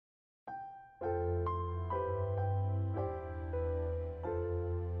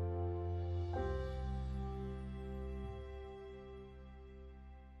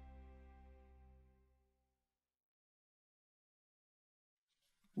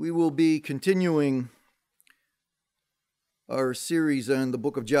We will be continuing our series on the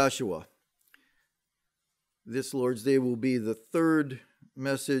book of Joshua. This Lord's Day will be the third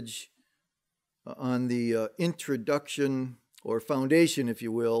message on the introduction or foundation, if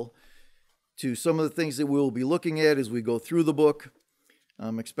you will, to some of the things that we'll be looking at as we go through the book.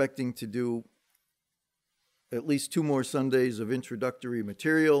 I'm expecting to do at least 2 more Sundays of introductory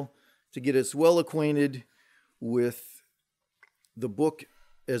material to get us well acquainted with the book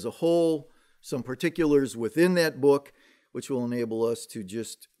as a whole, some particulars within that book, which will enable us to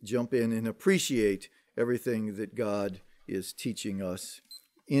just jump in and appreciate everything that God is teaching us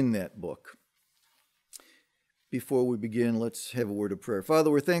in that book. Before we begin, let's have a word of prayer. Father,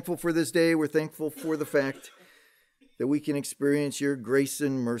 we're thankful for this day. We're thankful for the fact that we can experience your grace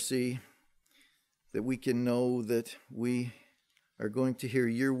and mercy, that we can know that we are going to hear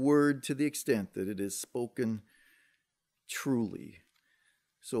your word to the extent that it is spoken truly.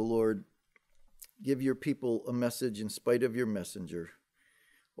 So, Lord, give your people a message in spite of your messenger.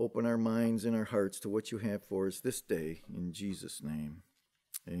 Open our minds and our hearts to what you have for us this day. In Jesus' name,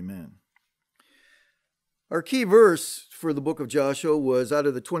 amen. Our key verse for the book of Joshua was out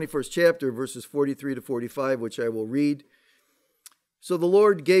of the 21st chapter, verses 43 to 45, which I will read. So the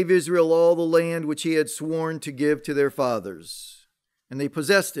Lord gave Israel all the land which he had sworn to give to their fathers, and they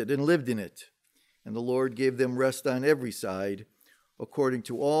possessed it and lived in it. And the Lord gave them rest on every side, according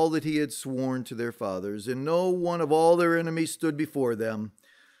to all that he had sworn to their fathers, and no one of all their enemies stood before them.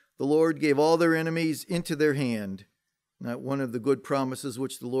 The Lord gave all their enemies into their hand. Not one of the good promises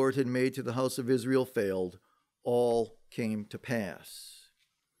which the Lord had made to the house of Israel failed. All came to pass.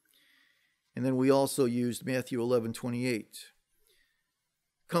 And then we also used Matthew 11:28.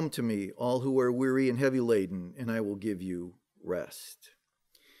 Come to me, all who are weary and heavy laden, and I will give you rest.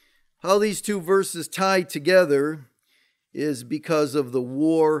 How these two verses tie together is because of the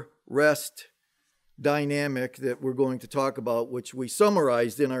war-rest dynamic that we're going to talk about, which we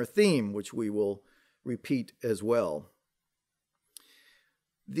summarized in our theme, which we will repeat as well.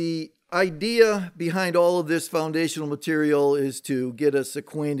 The idea behind all of this foundational material is to get us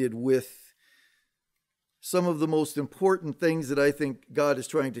acquainted with some of the most important things that I think God is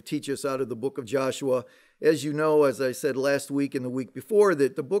trying to teach us out of the book of Joshua. As you know, as I said last week and the week before,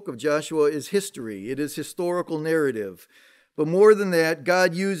 that the book of Joshua is history. It is historical narrative. But more than that,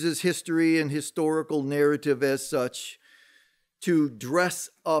 God uses history and historical narrative as such to dress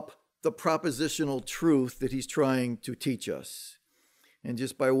up the propositional truth that he's trying to teach us. And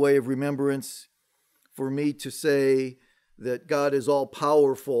just by way of remembrance, for me to say that God is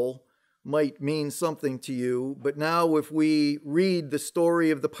all-powerful might mean something to you, but now if we read the story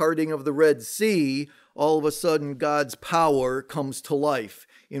of the parting of the Red Sea, all of a sudden God's power comes to life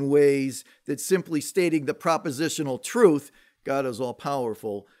in ways that simply stating the propositional truth, God is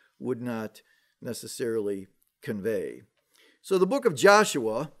all-powerful, would not necessarily convey. So the book of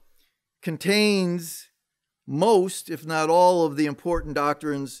Joshua contains most, if not all, of the important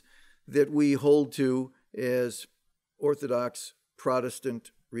doctrines that we hold to as Orthodox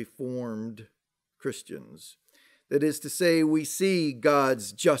Protestant Reformed Christians. That is to say, we see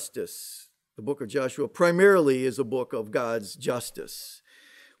God's justice. The book of Joshua primarily is a book of God's justice.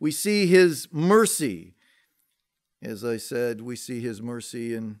 We see his mercy. As I said, we see his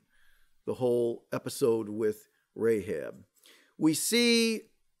mercy in the whole episode with Rahab. We see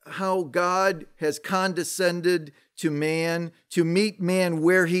how God has condescended to man, to meet man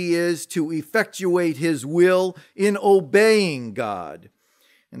where he is, to effectuate his will in obeying God.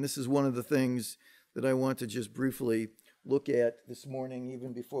 And this is one of the things that I want to just briefly look at this morning,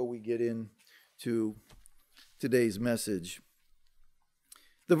 even before we get into today's message.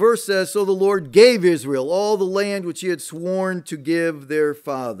 The verse says, so the Lord gave Israel all the land which he had sworn to give their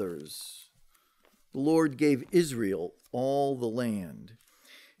fathers. The Lord gave Israel all the land.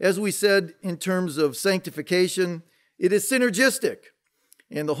 As we said in terms of sanctification, it is synergistic.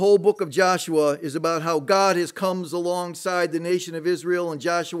 And the whole book of Joshua is about how God comes alongside the nation of Israel, and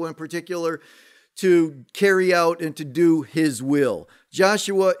Joshua in particular, to carry out and to do his will.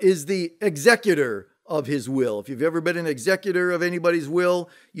 Joshua is the executor of his will. If you've ever been an executor of anybody's will,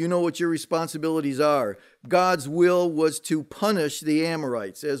 you know what your responsibilities are. God's will was to punish the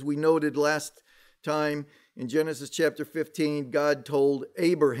Amorites. As we noted last time in Genesis chapter 15, God told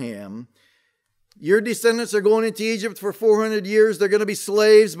Abraham, your descendants are going into Egypt for 400 years. They're going to be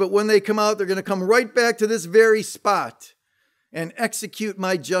slaves, but when they come out, they're going to come right back to this very spot and execute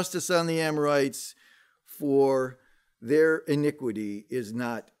my justice on the Amorites, for their iniquity is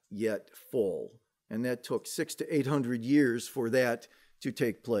not yet full. And that took 600 to 800 years for that to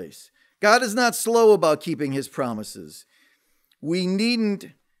take place. God is not slow about keeping his promises. We needn't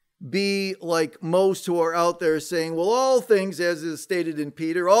be like most who are out there saying, well, all things, as is stated in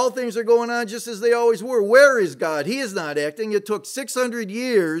Peter, all things are going on just as they always were. Where is God? He is not acting. It took 600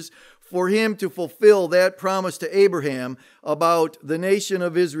 years for him to fulfill that promise to Abraham about the nation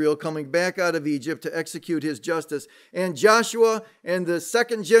of Israel coming back out of Egypt to execute his justice. And Joshua and the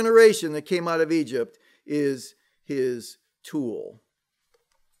second generation that came out of Egypt is his tool.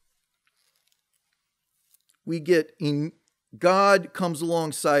 God comes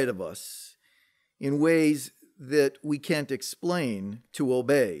alongside of us in ways that we can't explain to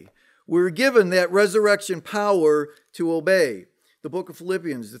obey. We're given that resurrection power to obey. The book of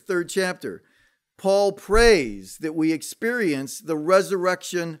Philippians, the 3rd chapter, Paul prays that we experience the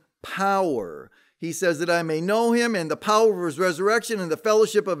resurrection power. He says that I may know him and the power of his resurrection and the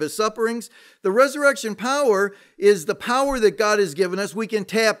fellowship of his sufferings. The resurrection power is the power that God has given us. We can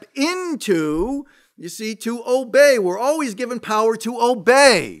tap into, you see, to obey. We're always given power to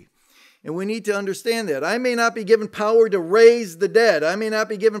obey. And we need to understand that. I may not be given power to raise the dead. I may not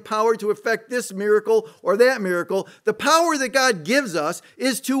be given power to effect this miracle or that miracle. The power that God gives us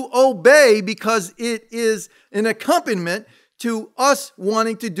is to obey because it is an accompaniment to us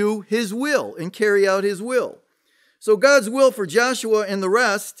wanting to do his will and carry out his will. So God's will for Joshua and the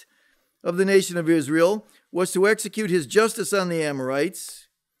rest of the nation of Israel was to execute his justice on the Amorites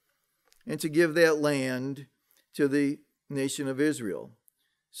and to give that land to the nation of Israel.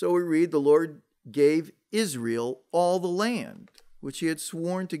 So we read, the Lord gave Israel all the land, which he had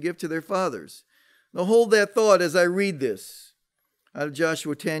sworn to give to their fathers. Now hold that thought as I read this out of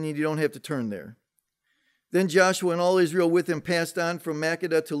Joshua 10. You don't have to turn there. Then Joshua and all Israel with him passed on from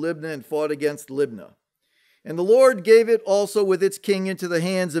Makkedah to Libnah and fought against Libnah. And the Lord gave it also with its king into the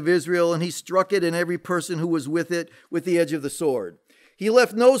hands of Israel, and he struck it and every person who was with it with the edge of the sword. He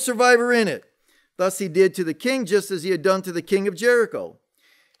left no survivor in it. Thus he did to the king just as he had done to the king of Jericho.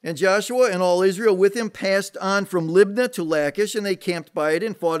 And Joshua and all Israel with him passed on from Libnah to Lachish, and they camped by it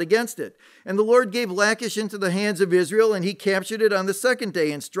and fought against it. And the Lord gave Lachish into the hands of Israel, and he captured it on the 2nd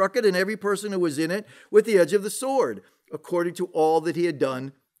day, and struck it and every person who was in it with the edge of the sword, according to all that he had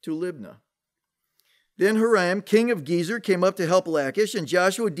done to Libnah. Then Hiram, king of Gezer, came up to help Lachish, and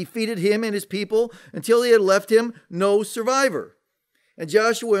Joshua defeated him and his people until he had left him no survivor. And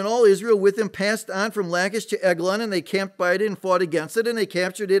Joshua and all Israel with him passed on from Lachish to Eglon, and they camped by it and fought against it, and they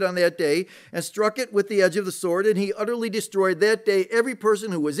captured it on that day and struck it with the edge of the sword, and he utterly destroyed that day every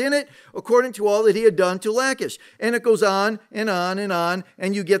person who was in it, according to all that he had done to Lachish. And it goes on and on and on,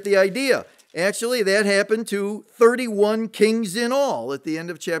 and you get the idea. Actually, that happened to 31 kings in all. At the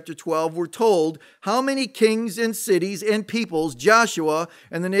end of chapter 12, we're told how many kings and cities and peoples Joshua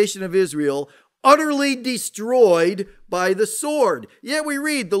and the nation of Israel utterly destroyed by the sword. Yet we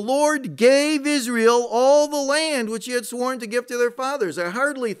read, the Lord gave Israel all the land which he had sworn to give to their fathers. I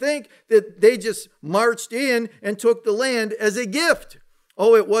hardly think that they just marched in and took the land as a gift.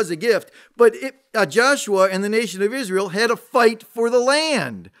 Oh, it was a gift. But Joshua and the nation of Israel had a fight for the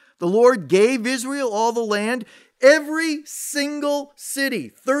land. The Lord gave Israel all the land. Every single city,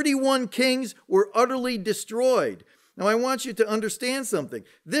 31 kings were utterly destroyed. Now, I want you to understand something.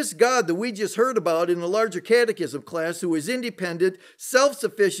 This God that we just heard about in the larger catechism class, who is independent,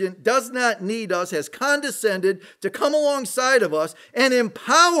 self-sufficient, does not need us, has condescended to come alongside of us and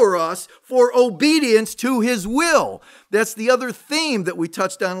empower us for obedience to his will. That's the other theme that we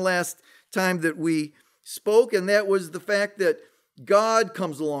touched on last time that we spoke, and that was the fact that God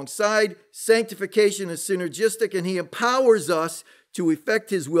comes alongside. Sanctification is synergistic, and he empowers us to effect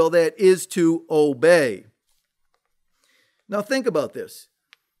his will, that is to obey. Now think about this.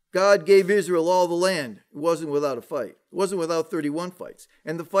 God gave Israel all the land. It wasn't without a fight. It wasn't without 31 fights.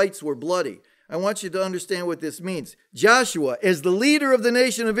 And the fights were bloody. I want you to understand what this means. Joshua, as the leader of the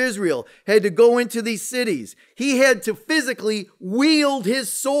nation of Israel, had to go into these cities. He had to physically wield his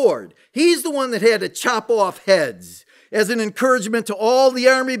sword. He's the one that had to chop off heads as an encouragement to all the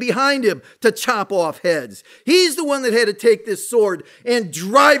army behind him to chop off heads. He's the one that had to take this sword and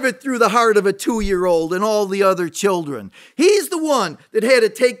drive it through the heart of a 2-year-old and all the other children. He's the one that had to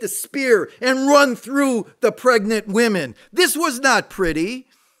take the spear and run through the pregnant women. This was not pretty.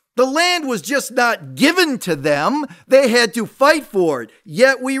 The land was just not given to them. They had to fight for it.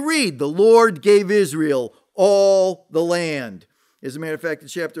 Yet we read, the Lord gave Israel all the land. As a matter of fact, in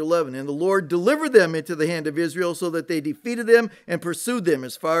chapter 11, and the Lord delivered them into the hand of Israel so that they defeated them and pursued them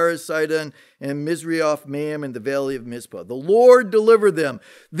as far as Sidon and Misrioth-Maim and the valley of Mizpah. The Lord delivered them.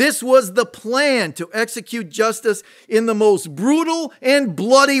 This was the plan to execute justice in the most brutal and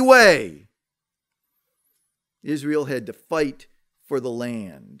bloody way. Israel had to fight for the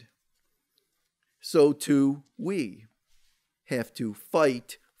land. So too we have to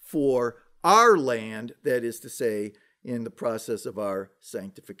fight for our land, that is to say, in the process of our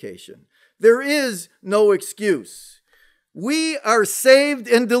sanctification. There is no excuse. We are saved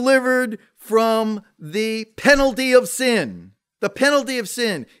and delivered from the penalty of sin. The penalty of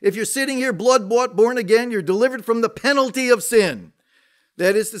sin. If you're sitting here blood-bought, born again, you're delivered from the penalty of sin.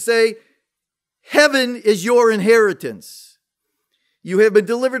 That is to say, heaven is your inheritance. You have been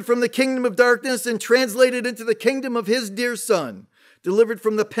delivered from the kingdom of darkness and translated into the kingdom of his dear Son, delivered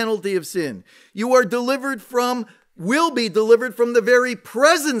from the penalty of sin. You are will be delivered from the very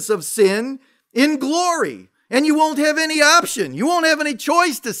presence of sin in glory. And you won't have any option. You won't have any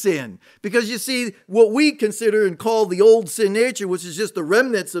choice to sin. Because you see, what we consider and call the old sin nature, which is just the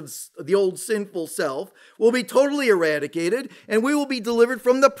remnants of the old sinful self, will be totally eradicated, and we will be delivered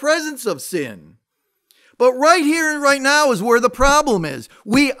from the presence of sin. But right here and right now is where the problem is.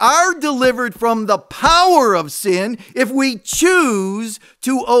 We are delivered from the power of sin if we choose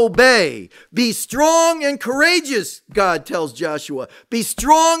to obey. Be strong and courageous, God tells Joshua. Be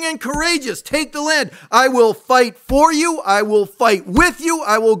strong and courageous. Take the land. I will fight for you. I will fight with you.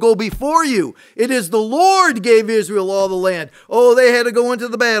 I will go before you. It is the Lord gave Israel all the land. Oh, they had to go into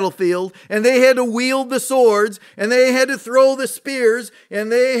the battlefield, and they had to wield the swords, and they had to throw the spears,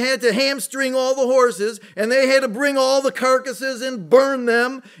 and they had to hamstring all the horses, and they had to bring all the carcasses and burn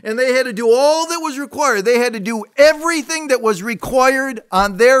them, and they had to do all that was required. They had to do everything that was required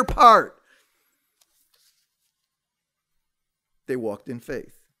on their part. They walked in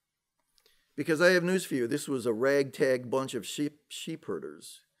faith. Because I have news for you, this was a ragtag bunch of sheep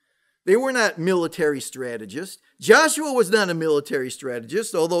herders. They were not military strategists. Joshua was not a military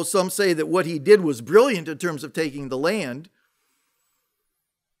strategist, although some say that what he did was brilliant in terms of taking the land.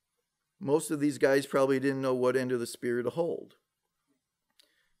 Most of these guys probably didn't know what end of the spear to hold.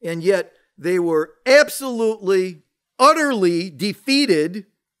 And yet they were absolutely, utterly defeated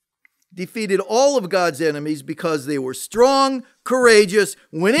all of God's enemies because they were strong, courageous,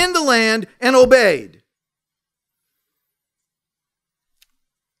 went in the land, and obeyed.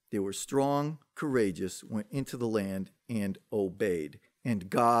 They were strong, courageous, went into the land, and obeyed. And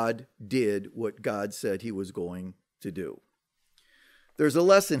God did what God said he was going to do. There's a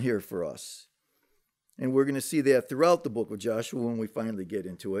lesson here for us, and we're going to see that throughout the book of Joshua when we finally get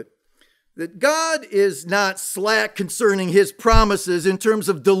into it, that God is not slack concerning his promises in terms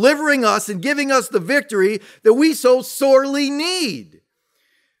of delivering us and giving us the victory that we so sorely need.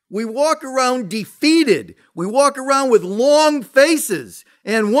 We walk around defeated. We walk around with long faces,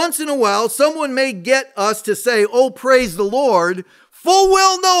 and once in a while someone may get us to say, "Oh, praise the Lord," full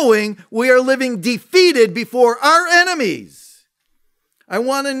well knowing we are living defeated before our enemies. I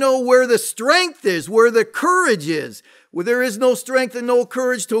want to know where the strength is, where the courage is. Where there is no strength and no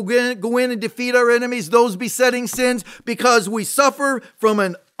courage to go in and defeat our enemies, those besetting sins, because we suffer from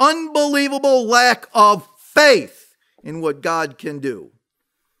an unbelievable lack of faith in what God can do.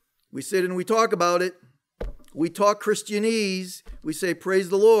 We sit and we talk about it. We talk Christianese. We say, praise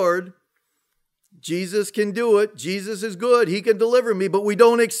the Lord. Jesus can do it. Jesus is good. He can deliver me, but we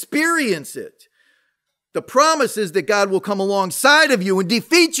don't experience it. The promise is that God will come alongside of you and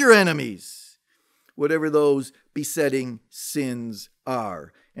defeat your enemies, whatever those besetting sins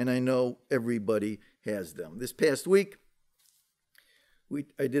are. And I know everybody has them. This past week,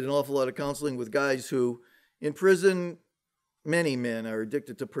 I did an awful lot of counseling with guys who, in prison, many men are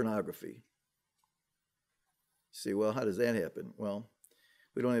addicted to pornography. You say, well, how does that happen? Well,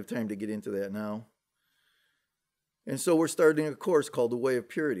 we don't have time to get into that now. And so we're starting a course called The Way of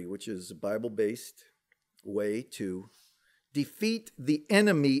Purity, which is a Bible-based way to defeat the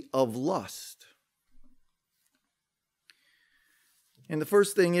enemy of lust. And the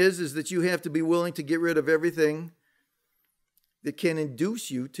first thing is that you have to be willing to get rid of everything that can induce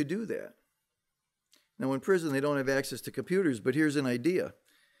you to do that. Now, in prison, they don't have access to computers, but here's an idea.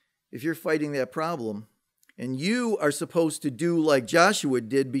 If you're fighting that problem, and you are supposed to do like Joshua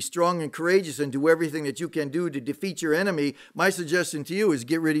did, be strong and courageous and do everything that you can do to defeat your enemy, my suggestion to you is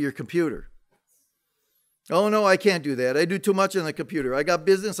get rid of your computer. Oh, no, I can't do that. I do too much on the computer. I got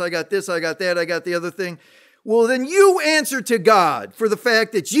business, I got this, I got that, I got the other thing. Well, then you answer to God for the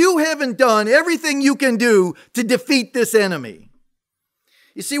fact that you haven't done everything you can do to defeat this enemy.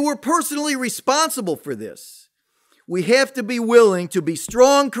 You see, we're personally responsible for this. We have to be willing to be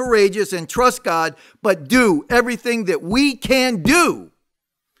strong, courageous, and trust God, but do everything that we can do.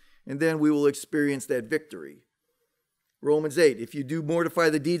 And then we will experience that victory. Romans 8, if you do mortify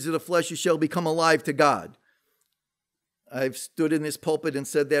the deeds of the flesh, you shall become alive to God. I've stood in this pulpit and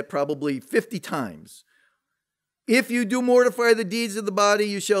said that probably 50 times. If you do mortify the deeds of the body,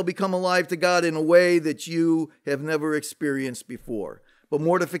 you shall become alive to God in a way that you have never experienced before. But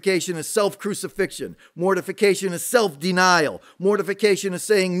mortification is self-crucifixion. Mortification is self-denial. Mortification is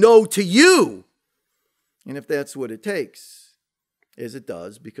saying no to you. And if that's what it takes, as it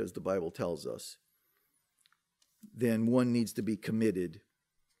does, because the Bible tells us, then one needs to be committed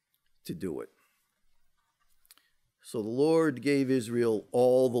to do it. So the Lord gave Israel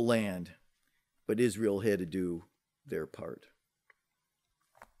all the land, but Israel had to do their part.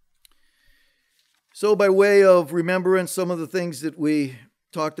 So by way of remembrance, some of the things that we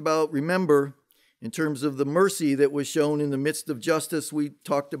talked about, remember, in terms of the mercy that was shown in the midst of justice, we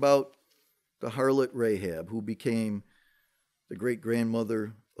talked about the harlot Rahab, who became the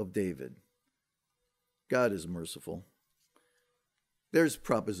great-grandmother of David. God is merciful. There's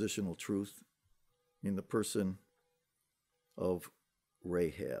propositional truth in the person of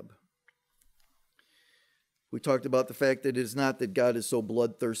Rahab. We talked about the fact that it is not that God is so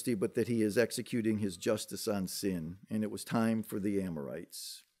bloodthirsty, but that he is executing his justice on sin, and it was time for the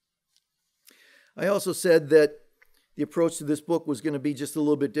Amorites. I also said that the approach to this book was going to be just a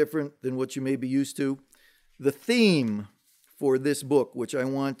little bit different than what you may be used to. The theme for this book, which I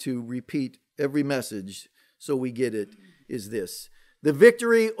want to repeat every message so we get it, is this: the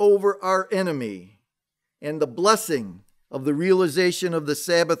victory over our enemy and the blessing of the realization of the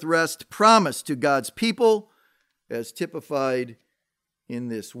Sabbath rest promised to God's people, as typified in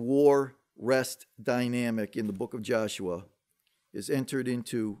this war rest dynamic in the book of Joshua, is entered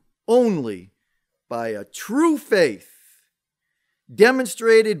into only by a true faith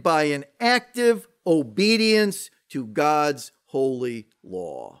demonstrated by an active obedience to God's holy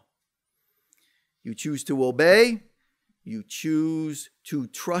law. You choose to obey, you choose to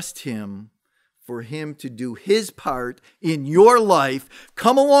trust him for him to do his part in your life,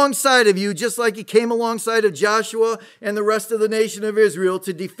 come alongside of you just like he came alongside of Joshua and the rest of the nation of Israel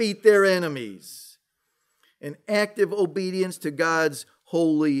to defeat their enemies. An active obedience to God's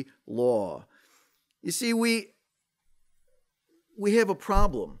holy law. You see, we have a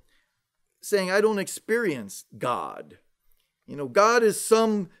problem saying, I don't experience God. You know, God is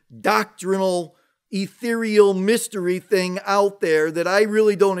some doctrinal, ethereal mystery thing out there that I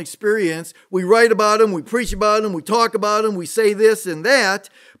really don't experience. We write about him, we preach about him, we talk about him, we say this and that,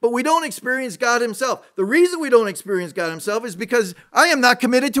 but we don't experience God himself. The reason we don't experience God himself is because I am not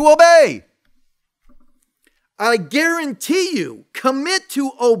committed to obey. I guarantee you, commit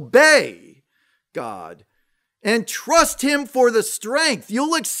to obey God and trust him for the strength.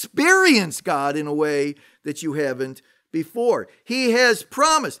 You'll experience God in a way that you haven't before. He has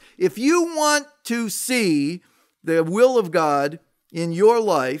promised. If you want to see the will of God in your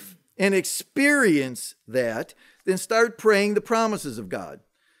life and experience that, then start praying the promises of God.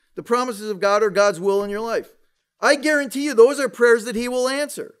 The promises of God are God's will in your life. I guarantee you those are prayers that he will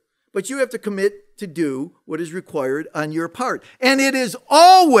answer. But you have to commit to do what is required on your part. And it is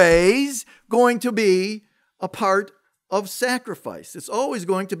always going to be a part of sacrifice. It's always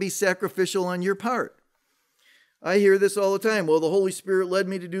going to be sacrificial on your part. I hear this all the time. Well, the Holy Spirit led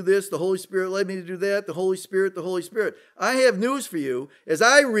me to do this. The Holy Spirit led me to do that. The Holy Spirit, the Holy Spirit. I have news for you. As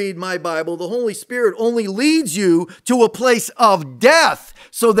I read my Bible, the Holy Spirit only leads you to a place of death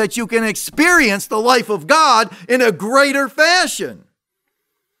so that you can experience the life of God in a greater fashion.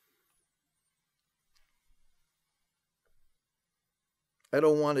 I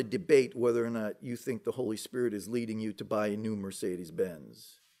don't want to debate whether or not you think the Holy Spirit is leading you to buy a new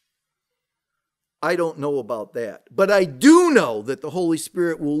Mercedes-Benz. I don't know about that. But I do know that the Holy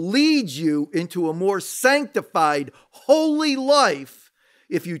Spirit will lead you into a more sanctified, holy life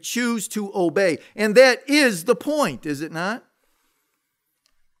if you choose to obey. And that is the point, is it not?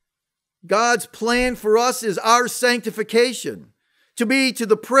 God's plan for us is our sanctification, to be to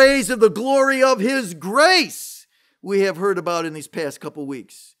the praise of the glory of his grace, we have heard about in these past couple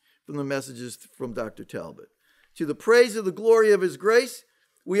weeks from the messages from Dr. Talbot. To the praise of the glory of his grace,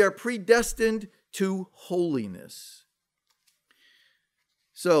 we are predestined to holiness.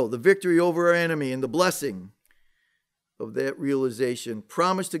 So, the victory over our enemy and the blessing of that realization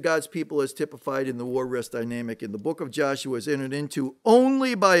promised to God's people as typified in the war rest dynamic in the book of Joshua is entered into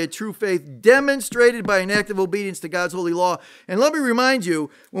only by a true faith demonstrated by an active obedience to God's holy law. And let me remind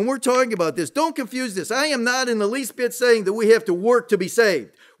you, when we're talking about this, don't confuse this. I am not in the least bit saying that we have to work to be saved.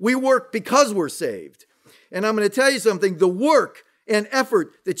 We work because we're saved. And I'm going to tell you something, the work and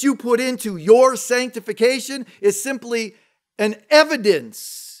effort that you put into your sanctification is simply an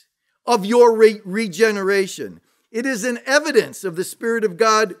evidence of your regeneration. It is an evidence of the Spirit of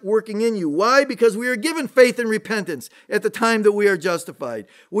God working in you. Why? Because we are given faith and repentance at the time that we are justified.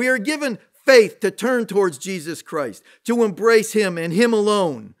 We are given faith to turn towards Jesus Christ, to embrace him and him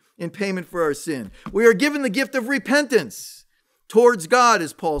alone in payment for our sin. We are given the gift of repentance towards God,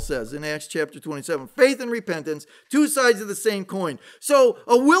 as Paul says in Acts chapter 27. Faith and repentance, two sides of the same coin. So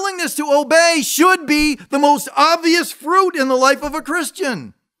a willingness to obey should be the most obvious fruit in the life of a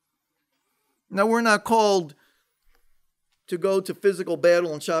Christian. Now, we're not called to go to physical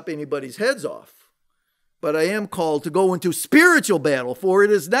battle and chop anybody's heads off. But I am called to go into spiritual battle, for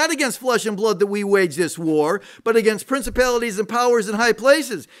it is not against flesh and blood that we wage this war, but against principalities and powers in high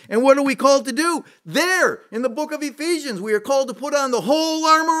places. And what are we called to do? There, in the book of Ephesians, we are called to put on the whole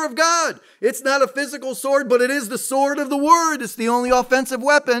armor of God. It's not a physical sword, but it is the sword of the word. It's the only offensive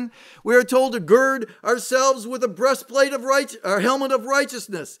weapon. We are told to gird ourselves with a breastplate of our helmet of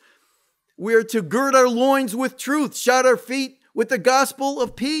righteousness. We are to gird our loins with truth, shod our feet with the gospel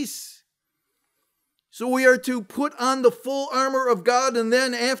of peace. So we are to put on the full armor of God, and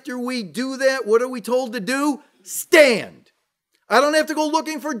then after we do that, what are we told to do? Stand. I don't have to go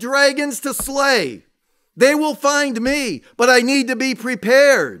looking for dragons to slay. They will find me, but I need to be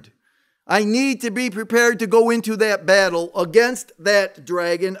prepared. I need to be prepared to go into that battle against that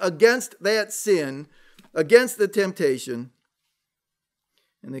dragon, against that sin, against the temptation.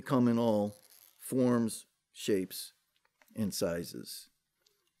 And they come in all forms, shapes, and sizes.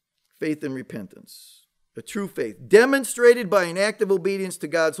 Faith and repentance. A true faith, demonstrated by an act of obedience to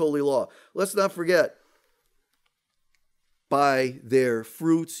God's holy law. Let's not forget, by their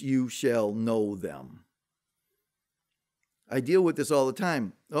fruits you shall know them. I deal with this all the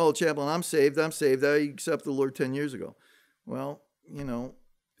time. Oh, chaplain, I'm saved. I accepted the Lord 10 years ago. Well,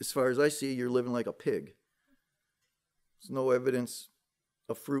 as far as I see, you're living like a pig. There's no evidence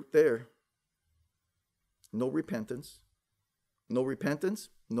of fruit there. No repentance. No repentance,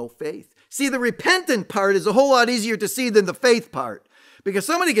 no faith. See, the repentant part is a whole lot easier to see than the faith part. Because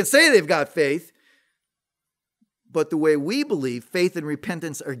somebody can say they've got faith, but the way we believe, faith and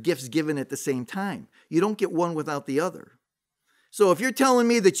repentance are gifts given at the same time. You don't get one without the other. So if you're telling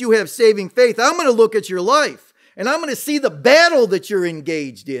me that you have saving faith, I'm going to look at your life, and I'm going to see the battle that you're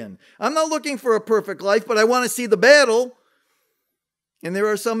engaged in. I'm not looking for a perfect life, but I want to see the battle. And there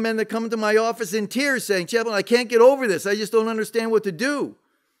are some men that come into my office in tears saying, chaplain, I can't get over this. I just don't understand what to do.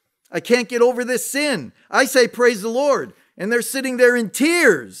 I can't get over this sin. I say, praise the Lord. And they're sitting there in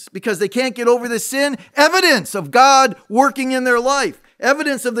tears because they can't get over this sin. Evidence of God working in their life.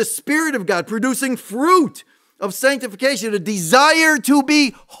 Evidence of the Spirit of God producing fruit of sanctification, a desire to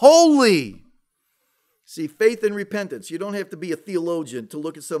be holy. See, faith and repentance. You don't have to be a theologian to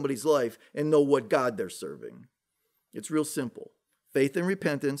look at somebody's life and know what God they're serving. It's real simple. Faith and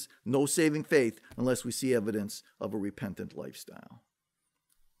repentance, no saving faith unless we see evidence of a repentant lifestyle.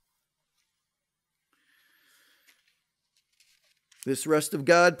 This rest of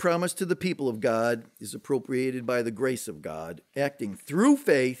God promised to the people of God is appropriated by the grace of God, acting through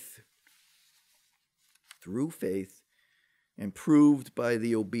faith, and proved by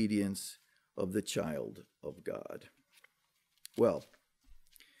the obedience of the child of God. Well,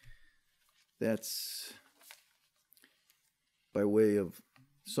 that's by way of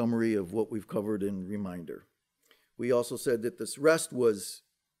summary of what we've covered and reminder. We also said that this rest was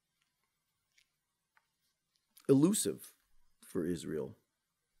elusive for Israel.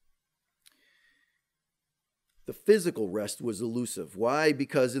 The physical rest was elusive. Why?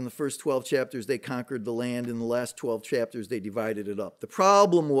 Because in the first 12 chapters they conquered the land. In the last 12 chapters they divided it up. The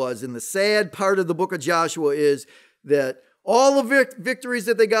problem was, and the sad part of the book of Joshua is that all the victories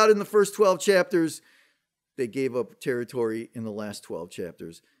that they got in the first 12 chapters, they gave up territory in the last 12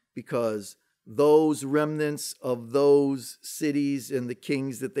 chapters because those remnants of those cities and the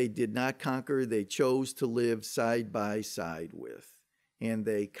kings that they did not conquer, they chose to live side by side with, and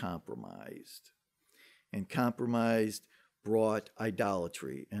they compromised. And compromised brought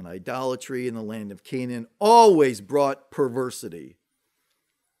idolatry, and idolatry in the land of Canaan always brought perversity.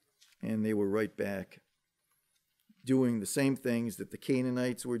 And they were right back doing the same things that the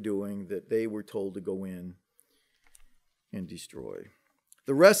Canaanites were doing, that they were told to go in and destroy.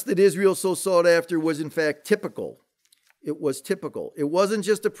 The rest that Israel so sought after was in fact typical. It was typical. It wasn't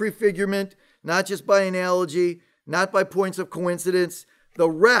just a prefigurement, not just by analogy, not by points of coincidence. The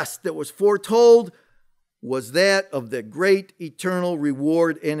rest that was foretold was that of the great eternal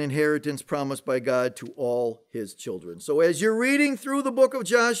reward and inheritance promised by God to all his children. So as you're reading through the book of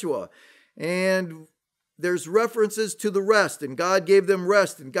Joshua, and there's references to the rest, and God gave them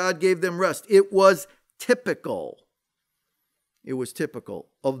rest, and God gave them rest, it was typical. It was typical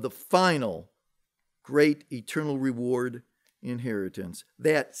of the final great eternal reward inheritance,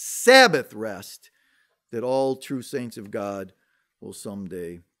 that Sabbath rest that all true saints of God will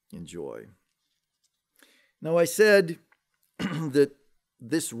someday enjoy. Now, I said that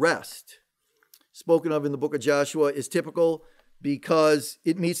this rest spoken of in the book of Joshua is typical because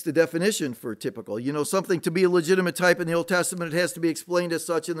it meets the definition for typical. You know, something to be a legitimate type in the Old Testament, it has to be explained as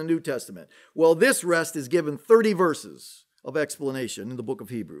such in the New Testament. Well, this rest is given 30 verses of explanation in the book of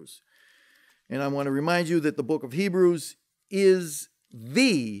Hebrews. And I want to remind you that the book of Hebrews is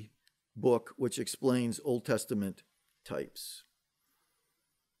the book which explains Old Testament types.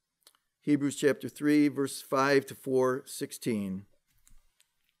 Hebrews chapter 3, verse 5 to 4:16,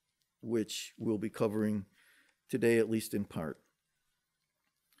 which we'll be covering today, at least in part,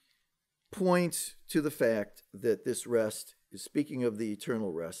 points to the fact that this rest is speaking of the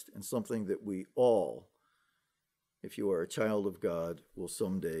eternal rest and something that we all, if you are a child of God, will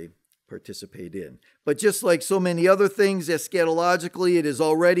someday participate in. But just like so many other things, eschatologically, it is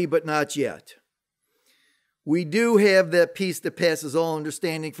already but not yet. We do have that peace that passes all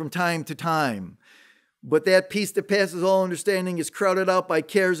understanding from time to time. But that peace that passes all understanding is crowded out by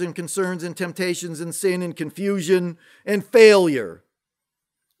cares and concerns and temptations and sin and confusion and failure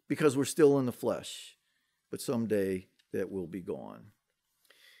because we're still in the flesh. But someday that will be gone.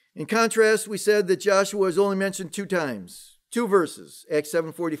 In contrast, we said that Joshua is only mentioned 2 times, 2 verses. Acts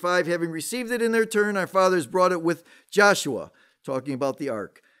 7:45, having received it in their turn, our fathers brought it with Joshua, talking about the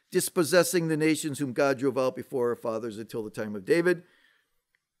ark, dispossessing the nations whom God drove out before our fathers until the time of David.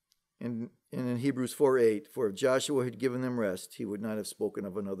 And in Hebrews 4:8, for if Joshua had given them rest, he would not have spoken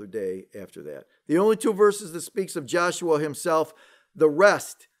of another day after that. The only 2 verses that speaks of Joshua himself, the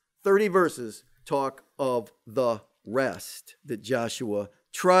rest, 30 verses, talk of the rest that Joshua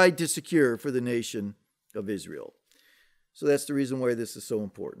tried to secure for the nation of Israel. So that's the reason why this is so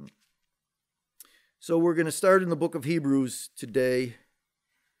important. So we're going to start in the book of Hebrews today,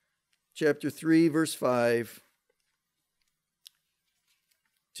 chapter 3, verse 5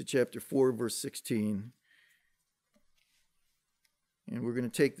 to chapter 4, verse 16. And we're going to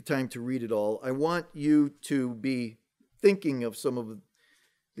take the time to read it all. I want you to be thinking of some of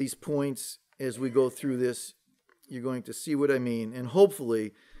these points as we go through this. You're going to see what I mean. And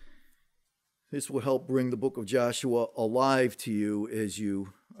hopefully, this will help bring the book of Joshua alive to you as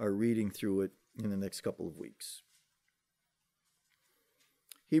you are reading through it in the next couple of weeks.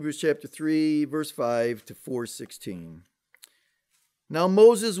 Hebrews chapter 3, verse 5 to 4:16. Now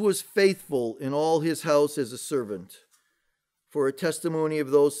Moses was faithful in all his house as a servant, for a testimony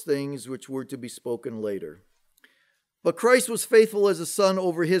of those things which were to be spoken later. But Christ was faithful as a son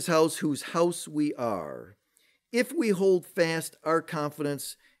over his house, whose house we are, if we hold fast our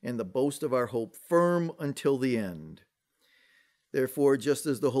confidence and the boast of our hope firm until the end. Therefore, just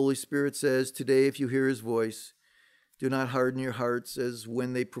as the Holy Spirit says, today if you hear his voice, do not harden your hearts as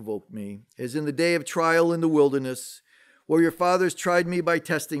when they provoked me, as in the day of trial in the wilderness, where your fathers tried me by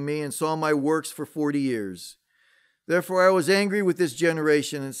testing me and saw my works for 40 years. Therefore I was angry with this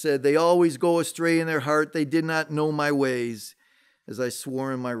generation and said, they always go astray in their heart. They did not know my ways. As I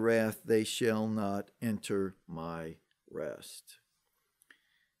swore in my wrath, they shall not enter my rest.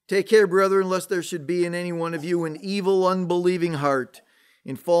 Take care, brethren, lest there should be in any one of you an evil, unbelieving heart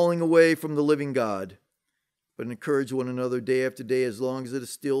in falling away from the living God. But encourage one another day after day, as long as it is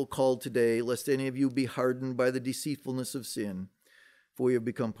still called today, lest any of you be hardened by the deceitfulness of sin. For we have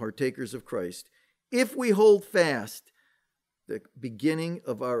become partakers of Christ, if we hold fast the beginning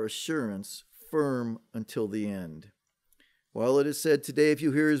of our assurance firm until the end. While it is said, today if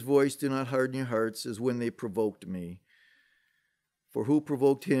you hear his voice, do not harden your hearts, as when they provoked me. For who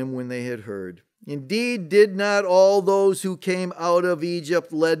provoked him when they had heard? Indeed, did not all those who came out of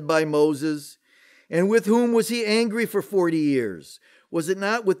Egypt led by Moses? And with whom was he angry for 40 years? Was it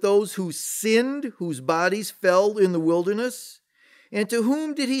not with those who sinned, whose bodies fell in the wilderness? And to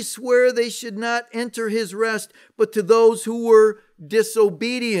whom did he swear they should not enter his rest, but to those who were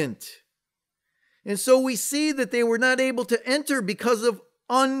disobedient? And so we see that they were not able to enter because of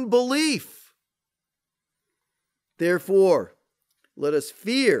unbelief. Therefore, let us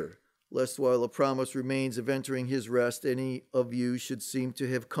fear, lest while the promise remains of entering his rest, any of you should seem to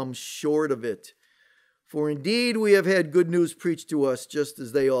have come short of it. For indeed we have had good news preached to us, just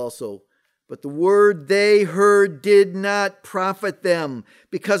as they also. But the word they heard did not profit them,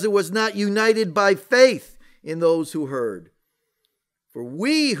 because it was not united by faith in those who heard. For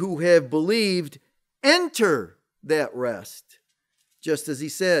we who have believed enter that rest. Just as he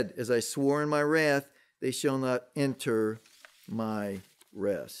said, as I swore in my wrath, they shall not enter my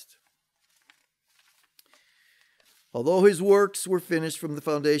rest. Although his works were finished from the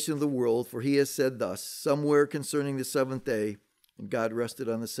foundation of the world, for he has said thus, somewhere concerning the 7th day, and God rested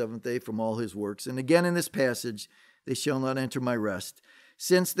on the 7th day from all his works. And again in this passage, they shall not enter my rest.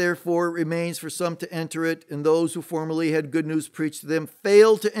 Since therefore it remains for some to enter it, and those who formerly had good news preached to them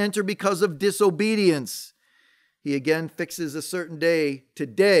failed to enter because of disobedience, he again fixes a certain day,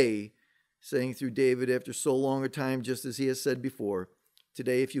 today, saying through David after so long a time, just as he has said before,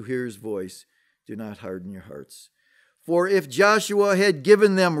 today if you hear his voice, do not harden your hearts. For if Joshua had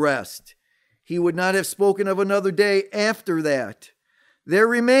given them rest, he would not have spoken of another day after that. There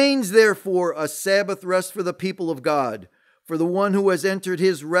remains, therefore, a Sabbath rest for the people of God. For the one who has entered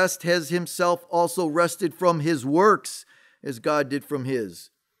his rest has himself also rested from his works, as God did from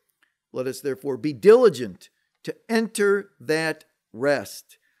his. Let us therefore be diligent to enter that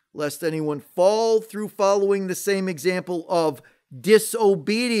rest, lest anyone fall through following the same example of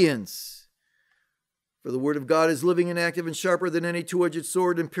disobedience. For the word of God is living and active and sharper than any two-edged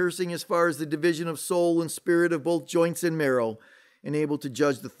sword, and piercing as far as the division of soul and spirit, of both joints and marrow, and able to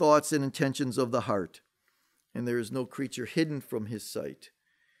judge the thoughts and intentions of the heart. And there is no creature hidden from his sight,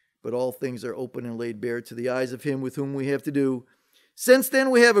 but all things are open and laid bare to the eyes of him with whom we have to do. Since then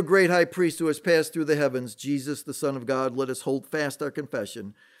we have a great high priest who has passed through the heavens, Jesus the Son of God. Let us hold fast our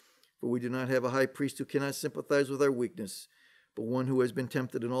confession, for we do not have a high priest who cannot sympathize with our weakness, but one who has been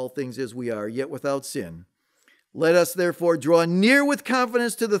tempted in all things as we are, yet without sin. Let us therefore draw near with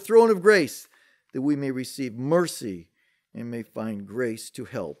confidence to the throne of grace, that we may receive mercy and may find grace to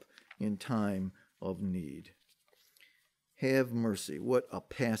help in time of need. Have mercy. What a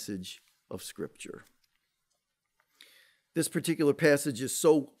passage of Scripture. This particular passage is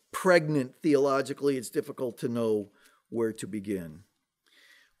so pregnant theologically, it's difficult to know where to begin.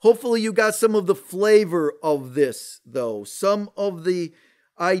 Hopefully you got some of the flavor of this, though. Some of the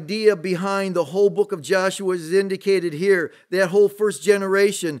idea behind the whole book of Joshua is indicated here. That whole first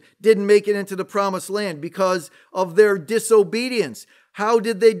generation didn't make it into the promised land because of their disobedience. How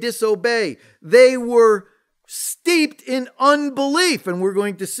did they disobey? They were steeped in unbelief. And we're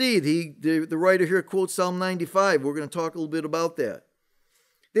going to see, the writer here quotes Psalm 95. We're going to talk a little bit about that.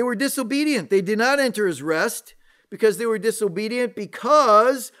 They were disobedient. They did not enter his rest because they were disobedient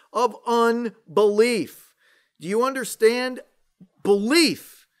because of unbelief. Do you understand?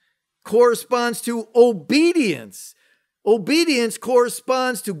 Belief corresponds to obedience. Obedience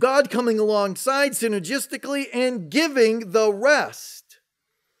corresponds to God coming alongside synergistically and giving the rest.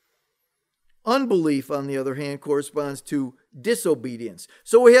 Unbelief, on the other hand, corresponds to disobedience.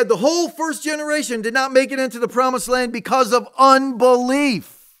 So we had the whole first generation did not make it into the promised land because of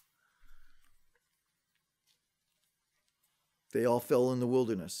unbelief. They all fell in the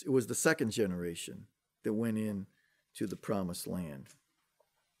wilderness. It was the second generation that went in to the promised land.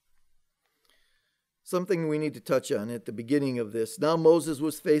 Something we need to touch on at the beginning of this. Now Moses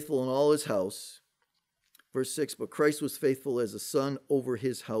was faithful in all his house. Verse 6, but Christ was faithful as a son over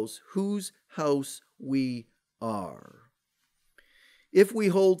his house, whose house we are. If we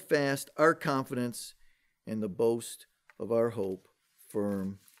hold fast our confidence and the boast of our hope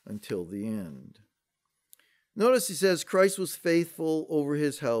firm until the end. Notice he says Christ was faithful over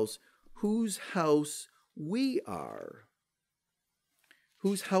his house, whose house we are.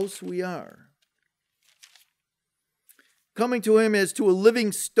 Whose house we are. Coming to him as to a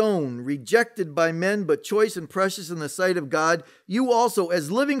living stone, rejected by men, but choice and precious in the sight of God, you also,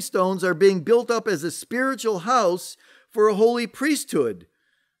 as living stones, are being built up as a spiritual house for a holy priesthood,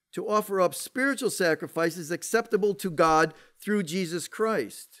 to offer up spiritual sacrifices acceptable to God through Jesus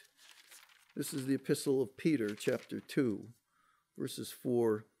Christ. This is the epistle of Peter, chapter 2, verses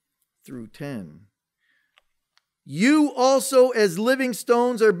 4 through 10. You also, as living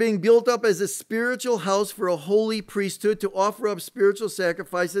stones, are being built up as a spiritual house for a holy priesthood, to offer up spiritual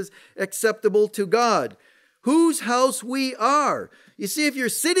sacrifices acceptable to God, whose house we are. You see, if you're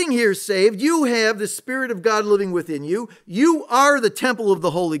sitting here saved, you have the Spirit of God living within you. You are the temple of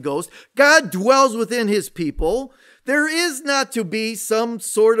the Holy Ghost. God dwells within his people. There is not to be some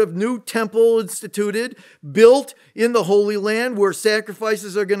sort of new temple instituted, built in the Holy Land where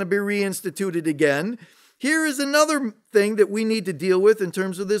sacrifices are going to be reinstituted again. Here is another thing that we need to deal with in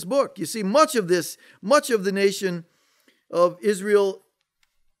terms of this book. You see, much of the nation of Israel,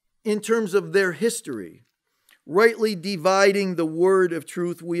 in terms of their history, rightly dividing the word of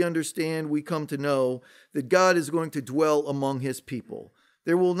truth, we understand, we come to know that God is going to dwell among his people.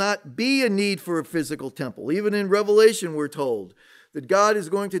 There will not be a need for a physical temple. Even in Revelation, we're told that God is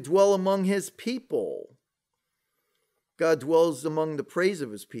going to dwell among his people. God dwells among the praise of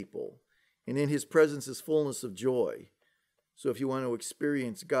his people, and in his presence is fullness of joy. So if you want to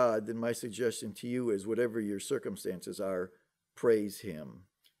experience God, then my suggestion to you is, whatever your circumstances are, praise him,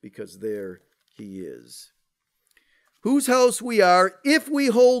 because there he is. Whose house we are, if we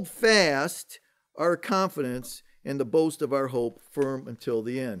hold fast our confidence and the boast of our hope firm until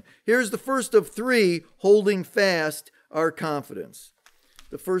the end. Here's the first of three, holding fast our confidence.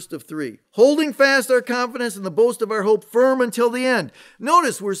 The first of three. Holding fast our confidence and the boast of our hope firm until the end.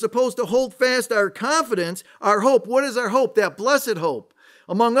 Notice we're supposed to hold fast our confidence, our hope. What is our hope? That blessed hope.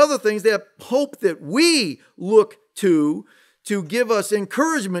 Among other things, that hope that we look to give us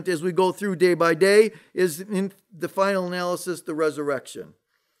encouragement as we go through day by day is, in the final analysis, the resurrection.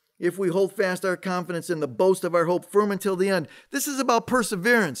 If we hold fast our confidence and the boast of our hope firm until the end. This is about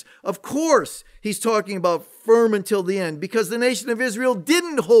perseverance. Of course, he's talking about firm until the end because the nation of Israel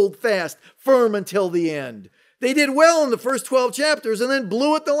didn't hold fast firm until the end. They did well in the first 12 chapters and then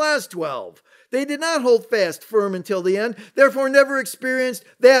blew it the last 12. They did not hold fast firm until the end, therefore never experienced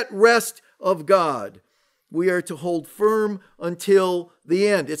that rest of God. We are to hold firm until the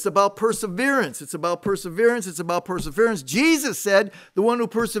end. It's about perseverance. It's about perseverance. It's about perseverance. Jesus said, the one who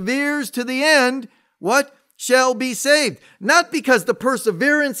perseveres to the end, what? Shall be saved. Not because the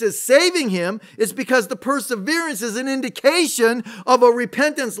perseverance is saving him, it's because the perseverance is an indication of a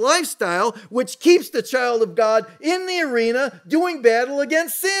repentance lifestyle which keeps the child of God in the arena doing battle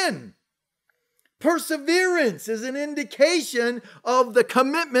against sin. Perseverance is an indication of the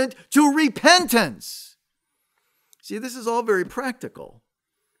commitment to repentance. See, this is all very practical,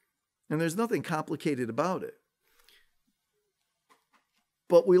 and there's nothing complicated about it.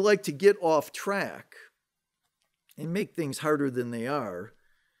 But we like to get off track and make things harder than they are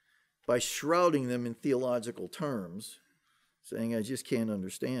by shrouding them in theological terms, saying, I just can't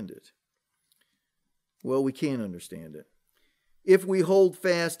understand it. Well, we can understand it. If we hold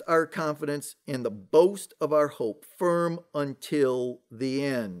fast our confidence and the boast of our hope firm until the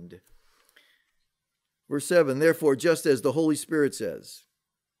end. Verse 7, therefore, just as the Holy Spirit says.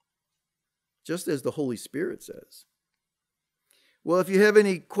 Just as the Holy Spirit says. Well, if you have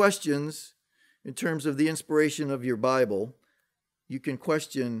any questions in terms of the inspiration of your Bible, you can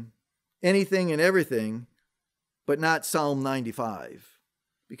question anything and everything, but not Psalm 95.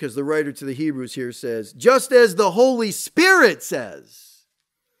 Because the writer to the Hebrews here says, just as the Holy Spirit says.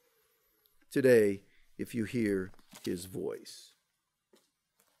 Today, if you hear his voice.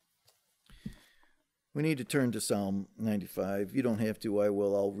 We need to turn to Psalm 95. You don't have to, I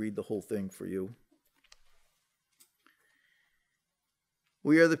will. I'll read the whole thing for you.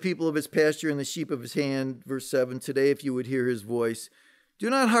 We are the people of his pasture and the sheep of his hand. Verse 7, today if you would hear his voice, do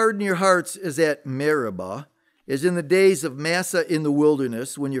not harden your hearts as at Meribah, as in the days of Massah in the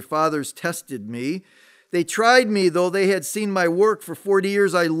wilderness, when your fathers tested me. They tried me, though they had seen my work. For 40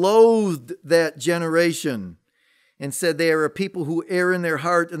 years I loathed that generation, and said, they are a people who err in their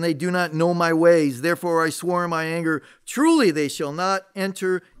heart, and they do not know my ways. Therefore I swore in my anger, truly they shall not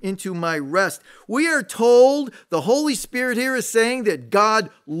enter into my rest. We are told, the Holy Spirit here is saying that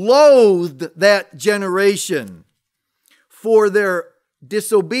God loathed that generation for their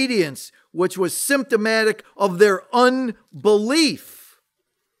disobedience, which was symptomatic of their unbelief.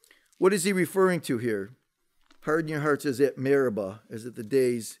 What is he referring to here? Harden your hearts as at Meribah, as at the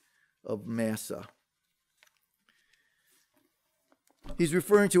days of Massah. He's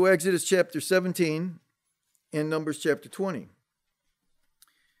referring to Exodus chapter 17 and Numbers chapter 20.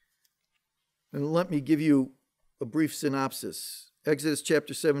 And let me give you a brief synopsis. Exodus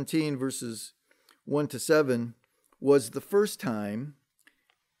chapter 17, verses 1 to 7, was the first time,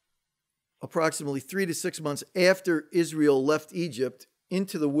 approximately 3 to 6 months after Israel left Egypt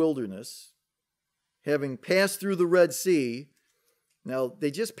into the wilderness, having passed through the Red Sea. Now,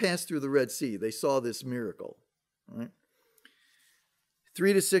 they just passed through the Red Sea. They saw this miracle, right?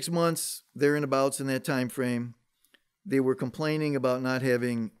 3 to 6 months, thereabouts in that time frame, they were complaining about not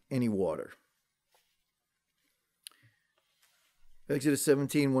having any water. Exodus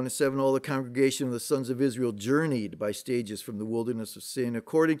 17, 1 to 7, all the congregation of the sons of Israel journeyed by stages from the wilderness of Sin,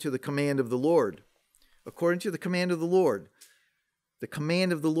 according to the command of the Lord. According to the command of the Lord. The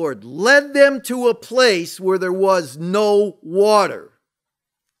command of the Lord led them to a place where there was no water.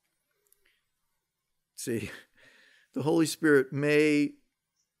 See, the Holy Spirit may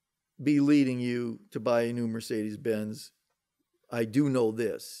be leading you to buy a new Mercedes-Benz. I do know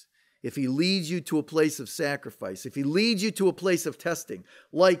this. If he leads you to a place of sacrifice, if he leads you to a place of testing,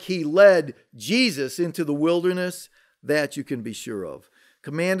 like he led Jesus into the wilderness, that you can be sure of.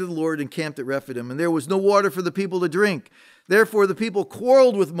 Command of the Lord encamped at Rephidim, and there was no water for the people to drink. Therefore the people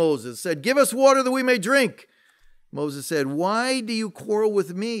quarreled with Moses, said, give us water that we may drink. Moses said, why do you quarrel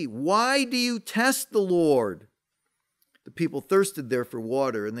with me? Why do you test the Lord? The people thirsted there for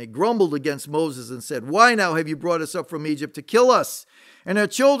water, and they grumbled against Moses and said, why now have you brought us up from Egypt to kill us and our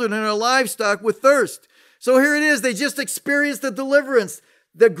children and our livestock with thirst? So here it is. They just experienced the deliverance.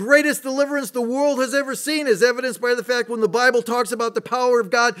 the greatest deliverance the world has ever seen, is evidenced by the fact when the Bible talks about the power of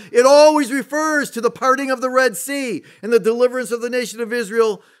God, it always refers to the parting of the Red Sea and the deliverance of the nation of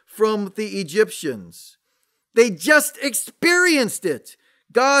Israel from the Egyptians. They just experienced it.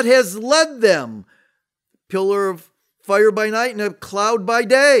 God has led them. Pillar of fire by night and a cloud by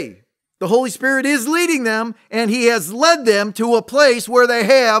day. The Holy Spirit is leading them, and He has led them to a place where they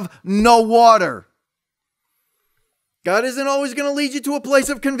have no water. God isn't always going to lead you to a place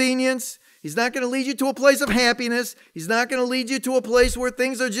of convenience. He's not going to lead you to a place of happiness. He's not going to lead you to a place where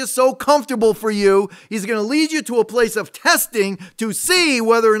things are just so comfortable for you. He's going to lead you to a place of testing to see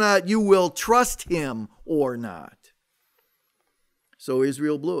whether or not you will trust Him or not. So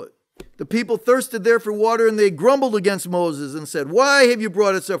Israel blew it. The people thirsted there for water, and they grumbled against Moses and said, "Why have you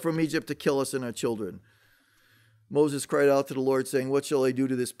brought us up from Egypt to kill us and our children?" Moses cried out to the Lord, saying, "What shall I do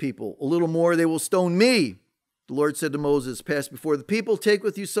to this people? A little more, they will stone me." The Lord said to Moses, "Pass before the people, take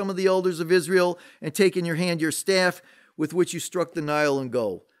with you some of the elders of Israel, and take in your hand your staff with which you struck the Nile, and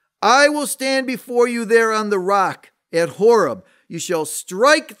go. I will stand before you there on the rock at Horeb. You shall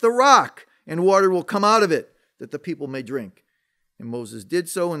strike the rock, and water will come out of it, that the people may drink." And Moses did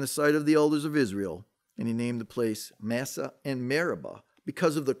so in the sight of the elders of Israel, and he named the place Massah and Meribah,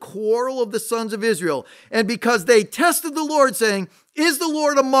 because of the quarrel of the sons of Israel, and because they tested the Lord, saying, "Is the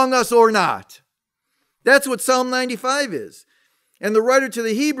Lord among us or not?" That's what Psalm 95 is. And the writer to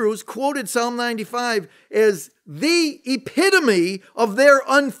the Hebrews quoted Psalm 95 as the epitome of their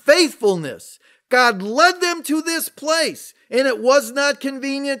unfaithfulness. God led them to this place, and it was not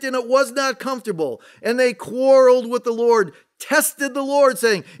convenient and it was not comfortable. And they quarreled with the Lord, tested the Lord,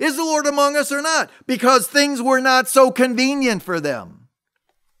 saying, "Is the Lord among us or not?" Because things were not so convenient for them.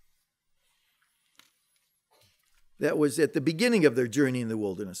 That was at the beginning of their journey in the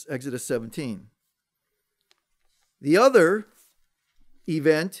wilderness, Exodus 17. The other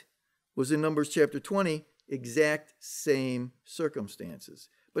event was in Numbers chapter 20, exact same circumstances.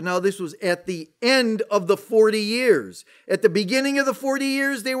 But now this was at the end of the 40 years. At the beginning of the 40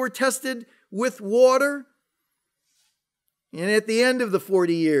 years, they were tested with water. And at the end of the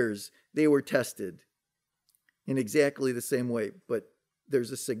 40 years, they were tested in exactly the same way. But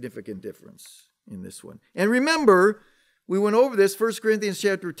there's a significant difference in this one. And remember, we went over this, 1 Corinthians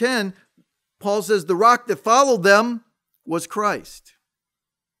chapter 10. Paul says the rock that followed them was Christ.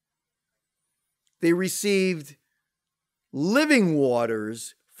 They received living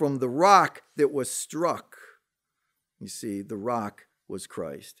waters from the rock that was struck. You see, the rock was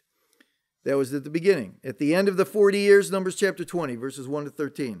Christ. That was at the beginning. At the end of the 40 years, Numbers chapter 20, verses 1 to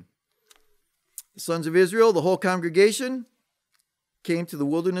 13. The sons of Israel, the whole congregation, came to the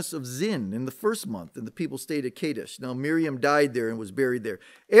wilderness of Zin in the first month, and the people stayed at Kadesh. Now Miriam died there and was buried there.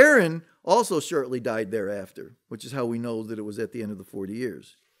 Aaron also shortly died thereafter, which is how we know that it was at the end of the 40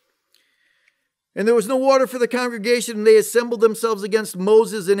 years. And there was no water for the congregation, and they assembled themselves against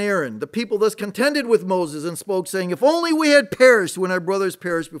Moses and Aaron. The people thus contended with Moses and spoke, saying, "If only we had perished when our brothers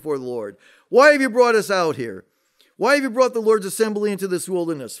perished before the Lord. Why have you brought us out here? Why have you brought the Lord's assembly into this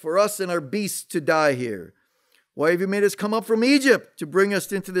wilderness, for us and our beasts to die here? Why have you made us come up from Egypt to bring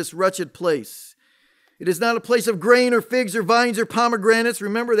us into this wretched place? It is not a place of grain or figs or vines or pomegranates."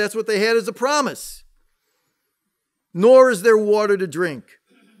 Remember, that's what they had as a promise. "Nor is there water to drink."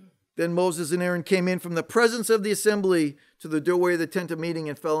 Then Moses and Aaron came in from the presence of the assembly to the doorway of the tent of meeting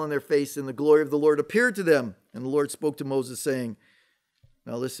and fell on their face, and the glory of the Lord appeared to them. And the Lord spoke to Moses, saying,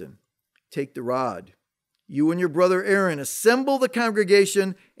 "Now listen, take the rod. You and your brother Aaron assemble the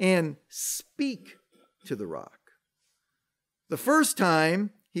congregation and speak to the rock." The first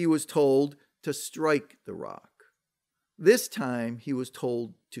time he was told to strike the rock. This time he was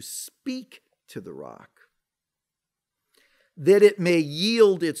told to speak to the rock, that it may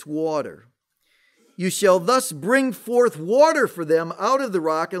yield its water. You shall thus bring forth water for them out of the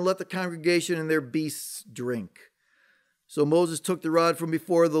rock, and let the congregation and their beasts drink. So Moses took the rod from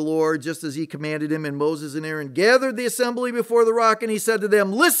before the Lord, just as he commanded him, and Moses and Aaron gathered the assembly before the rock, and he said to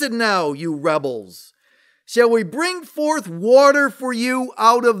them, "Listen now, you rebels. Shall we bring forth water for you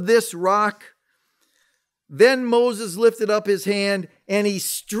out of this rock?" Then Moses lifted up his hand, and he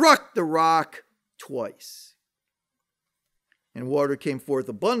struck the rock twice. And water came forth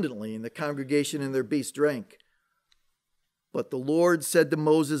abundantly, and the congregation and their beasts drank. But the Lord said to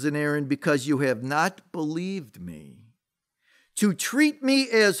Moses and Aaron, "Because you have not believed me, to treat me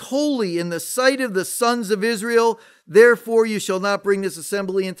as holy in the sight of the sons of Israel, therefore you shall not bring this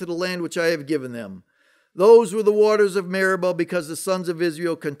assembly into the land which I have given them." Those were the waters of Meribah, because the sons of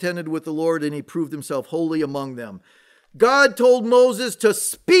Israel contended with the Lord, and he proved himself holy among them. God told Moses to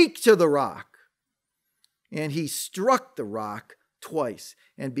speak to the rock, and he struck the rock twice.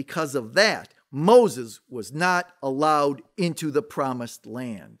 And because of that, Moses was not allowed into the promised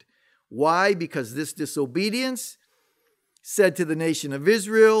land. Why? Because this disobedience said to the nation of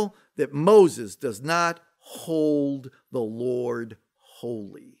Israel that Moses does not hold the Lord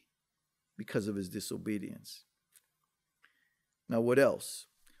holy because of his disobedience. Now, what else?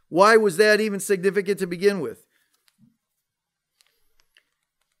 Why was that even significant to begin with?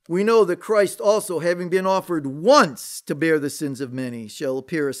 We know that Christ also, having been offered once to bear the sins of many, shall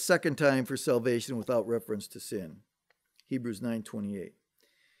appear a second time for salvation without reference to sin. Hebrews 9:28.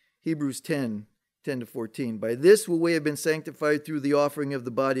 Hebrews 10:10-14. By this will we have been sanctified through the offering of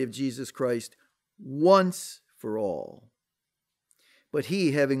the body of Jesus Christ once for all. But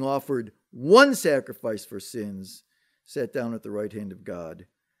he, having offered one sacrifice for sins, sat down at the right hand of God,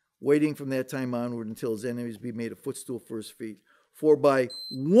 waiting from that time onward until his enemies be made a footstool for his feet. For by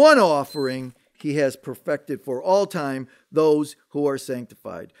one offering he has perfected for all time those who are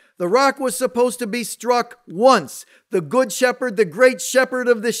sanctified. The rock was supposed to be struck once. The good shepherd, the great shepherd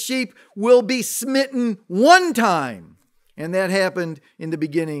of the sheep, will be smitten one time. And that happened in the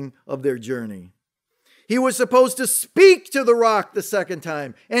beginning of their journey. He was supposed to speak to the rock the second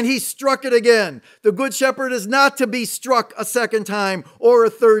time, and he struck it again. The good shepherd is not to be struck a second time, or a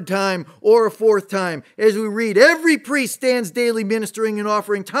third time, or a fourth time. As we read, every priest stands daily ministering and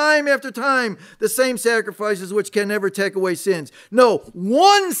offering time after time the same sacrifices which can never take away sins. No,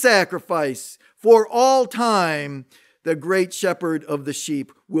 one sacrifice for all time, the great shepherd of the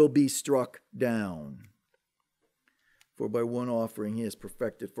sheep will be struck down. For by one offering he has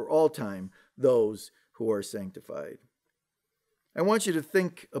perfected for all time those who are sanctified. I want you to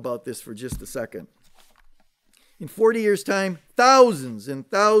think about this for just a second. In 40 years' time, thousands and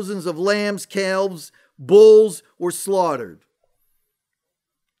thousands of lambs, calves, bulls were slaughtered.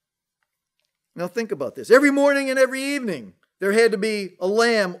 Now think about this. Every morning and every evening, there had to be a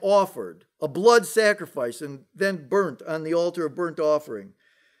lamb offered, a blood sacrifice, and then burnt on the altar of burnt offering.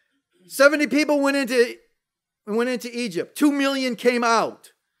 70 people went into Egypt. 2 million came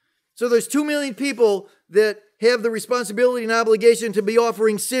out. So there's 2 million people that have the responsibility and obligation to be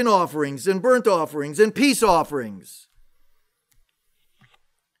offering sin offerings and burnt offerings and peace offerings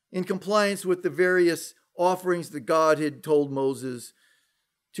in compliance with the various offerings that God had told Moses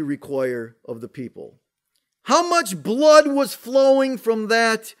to require of the people. How much blood was flowing from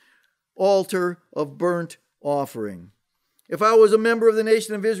that altar of burnt offering? If I was a member of the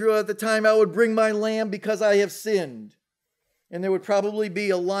nation of Israel at the time, I would bring my lamb because I have sinned. And there would probably be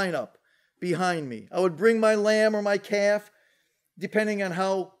a lineup behind me. I would bring my lamb or my calf, depending on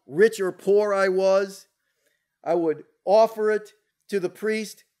how rich or poor I was. I would offer it to the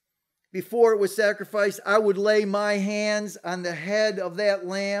priest. Before it was sacrificed, I would lay my hands on the head of that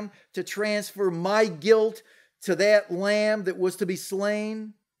lamb to transfer my guilt to that lamb that was to be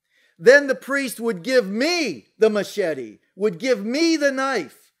slain. Then the priest would give me the machete, would give me the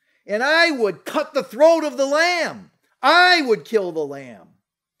knife, and I would cut the throat of the lamb. I would kill the lamb.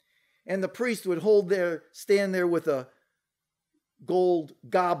 And the priest would stand there with a gold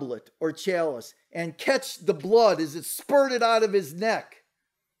goblet or chalice and catch the blood as it spurted out of his neck.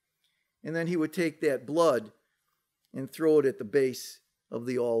 And then he would take that blood and throw it at the base of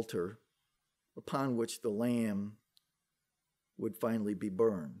the altar upon which the lamb would finally be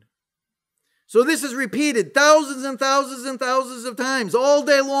burned. So this is repeated thousands and thousands and thousands of times all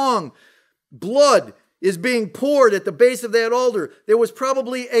day long. Blood is being poured at the base of that altar. There was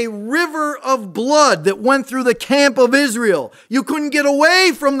probably a river of blood that went through the camp of Israel. You couldn't get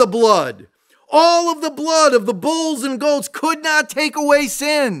away from the blood. All of the blood of the bulls and goats could not take away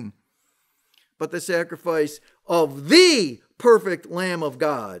sin. But the sacrifice of the perfect Lamb of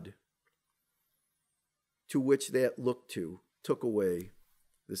God, to which that looked to, took away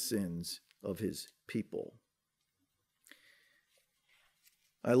the sins of his people.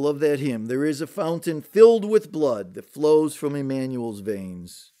 I love that hymn. There is a fountain filled with blood that flows from Emmanuel's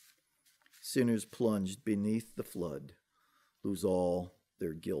veins. Sinners plunged beneath the flood lose all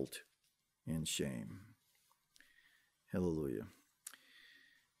their guilt and shame. Hallelujah.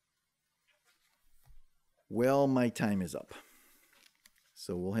 Well, my time is up.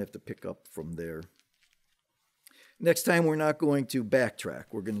 So we'll have to pick up from there. Next time, we're not going to backtrack.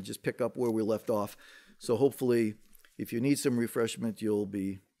 We're going to just pick up where we left off. So hopefully, if you need some refreshment, you'll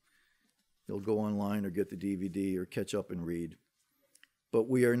go online or get the DVD or catch up and read. But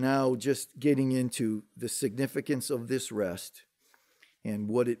we are now just getting into the significance of this rest and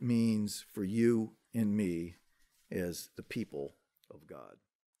what it means for you and me as the people of God.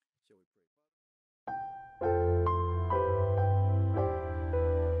 Shall we pray?